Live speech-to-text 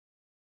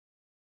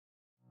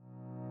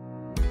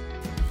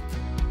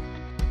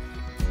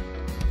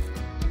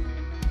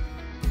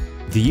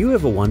Do you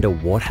ever wonder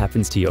what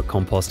happens to your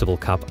compostable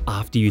cup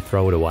after you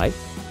throw it away?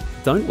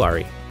 Don't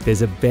worry,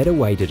 there's a better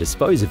way to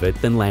dispose of it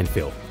than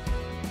landfill.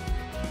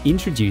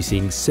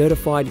 Introducing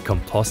certified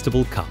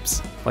compostable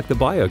cups, like the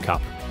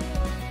BioCup.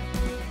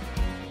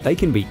 They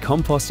can be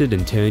composted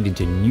and turned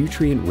into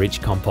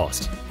nutrient-rich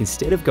compost,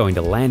 instead of going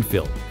to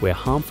landfill, where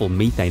harmful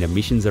methane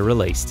emissions are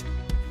released.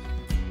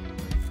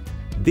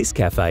 This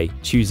cafe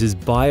chooses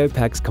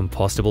BioPak's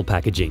compostable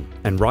packaging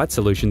and Right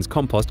Solutions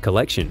compost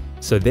collection,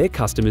 so their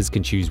customers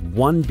can choose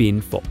one bin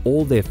for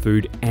all their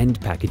food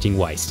and packaging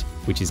waste,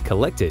 which is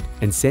collected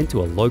and sent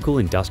to a local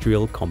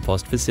industrial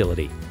compost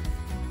facility.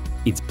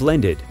 It's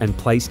blended and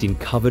placed in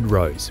covered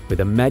rows, where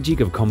the magic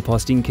of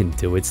composting can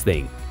do its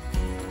thing.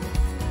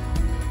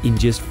 In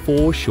just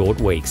 4 short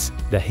weeks,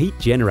 the heat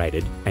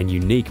generated and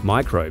unique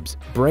microbes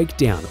break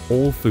down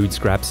all food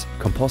scraps,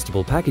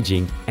 compostable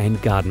packaging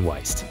and garden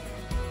waste.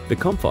 The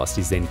compost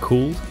is then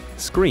cooled,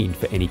 screened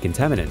for any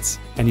contaminants,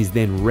 and is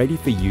then ready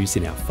for use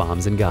in our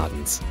farms and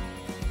gardens.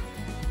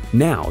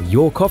 Now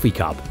your coffee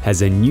cup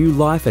has a new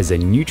life as a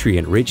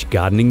nutrient-rich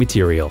gardening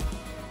material.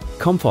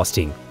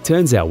 Composting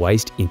turns our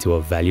waste into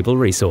a valuable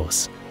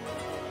resource.